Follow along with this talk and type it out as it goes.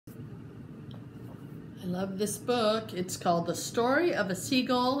I love this book. It's called The Story of a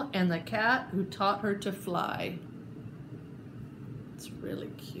Seagull and the Cat Who Taught Her to Fly. It's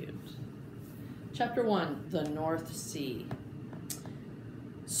really cute. Chapter 1, The North Sea.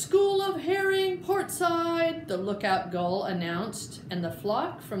 School of Herring, portside, the lookout gull announced, and the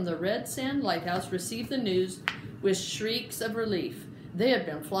flock from the red sand lighthouse received the news with shrieks of relief. They had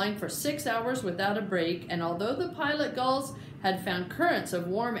been flying for 6 hours without a break, and although the pilot gulls had found currents of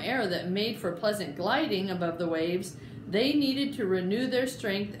warm air that made for pleasant gliding above the waves, they needed to renew their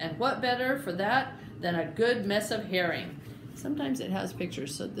strength, and what better for that than a good mess of herring. Sometimes it has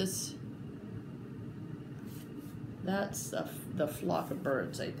pictures, so that's the flock of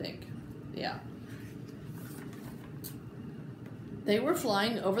birds, I think. Yeah. They were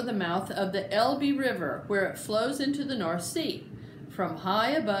flying over the mouth of the Elbe River, where it flows into the North Sea. From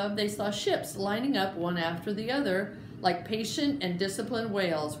high above, they saw ships lining up one after the other, like patient and disciplined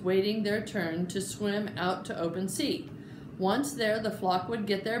whales waiting their turn to swim out to open sea. Once there, the flock would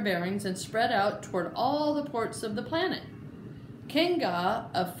get their bearings and spread out toward all the ports of the planet. Kenga,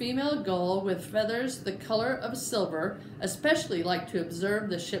 a female gull with feathers the color of silver, especially liked to observe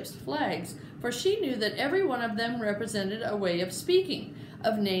the ship's flags, for she knew that every one of them represented a way of speaking,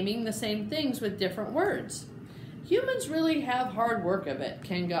 of naming the same things with different words. Humans really have hard work of it,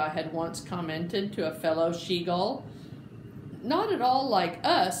 Kenga had once commented to a fellow she-gull. Not at all like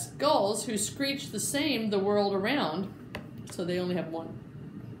us, gulls, who screech the same the world around, so they only have one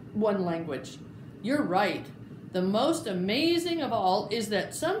language. You're right. The most amazing of all is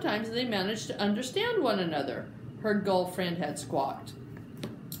that sometimes they manage to understand one another, her gull friend had squawked.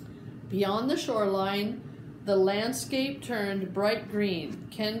 Beyond the shoreline, the landscape turned bright green.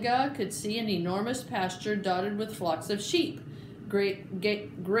 Kenga could see an enormous pasture dotted with flocks of sheep,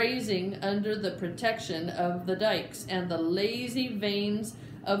 grazing under the protection of the dikes and the lazy vanes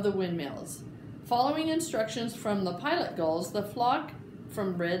of the windmills. Following instructions from the pilot gulls, the flock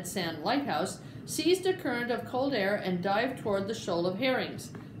from Red Sand Lighthouse seized a current of cold air and dived toward the shoal of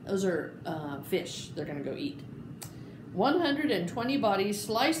herrings. Those are fish they're going to go eat. 120 bodies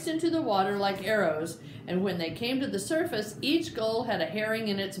sliced into the water like arrows, and when they came to the surface, each gull had a herring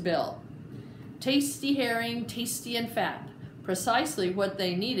in its bill. Tasty herring, tasty and fat, precisely what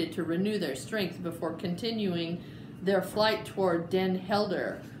they needed to renew their strength before continuing their flight toward Den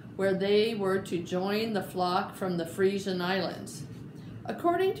Helder, where they were to join the flock from the Frisian Islands.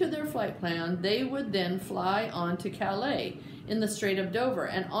 According to their flight plan, they would then fly on to Calais in the Strait of Dover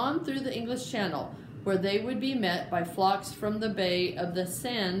and on through the English Channel, where they would be met by flocks from the Bay of the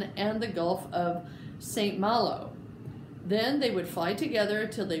Seine and the Gulf of St. Malo. Then they would fly together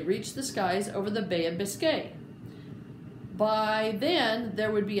till they reached the skies over the Bay of Biscay. By then,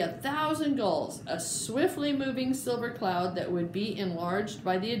 there would be 1,000 gulls, a swiftly moving silver cloud that would be enlarged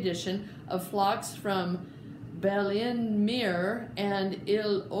by the addition of flocks from Belle-Île and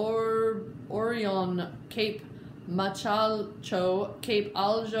Orion, Cape Machalcho, Cape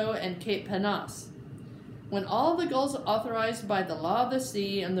Aljo, and Cape Penas. When all the gulls authorized by the law of the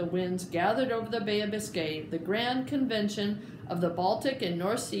sea and the winds gathered over the Bay of Biscay, the grand convention of the Baltic and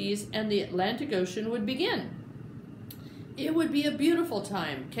North Seas and the Atlantic Ocean would begin. It would be a beautiful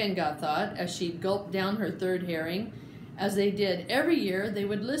time, Kenga thought, as she gulped down her third herring. As they did every year, they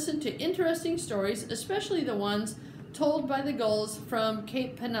would listen to interesting stories, especially the ones told by the gulls from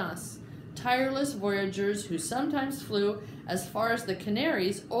Cape Penas, tireless voyagers who sometimes flew as far as the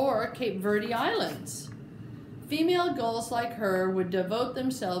Canaries or Cape Verde Islands. Female gulls like her would devote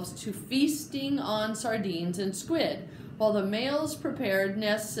themselves to feasting on sardines and squid, while the males prepared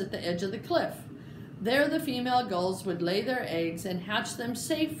nests at the edge of the cliff. There the female gulls would lay their eggs and hatch them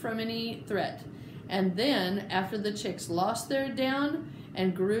safe from any threat. And then, after the chicks lost their down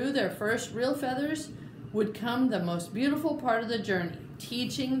and grew their first real feathers, would come the most beautiful part of the journey,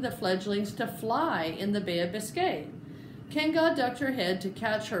 teaching the fledglings to fly in the Bay of Biscay. Kenga ducked her head to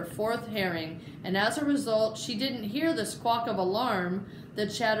catch her fourth herring, and as a result, she didn't hear the squawk of alarm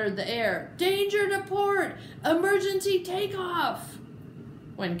that shattered the air. Danger to port! Emergency takeoff!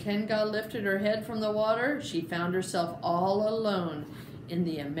 When Kenga lifted her head from the water, she found herself all alone in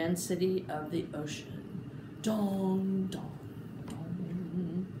the immensity of the ocean. Dong, dong.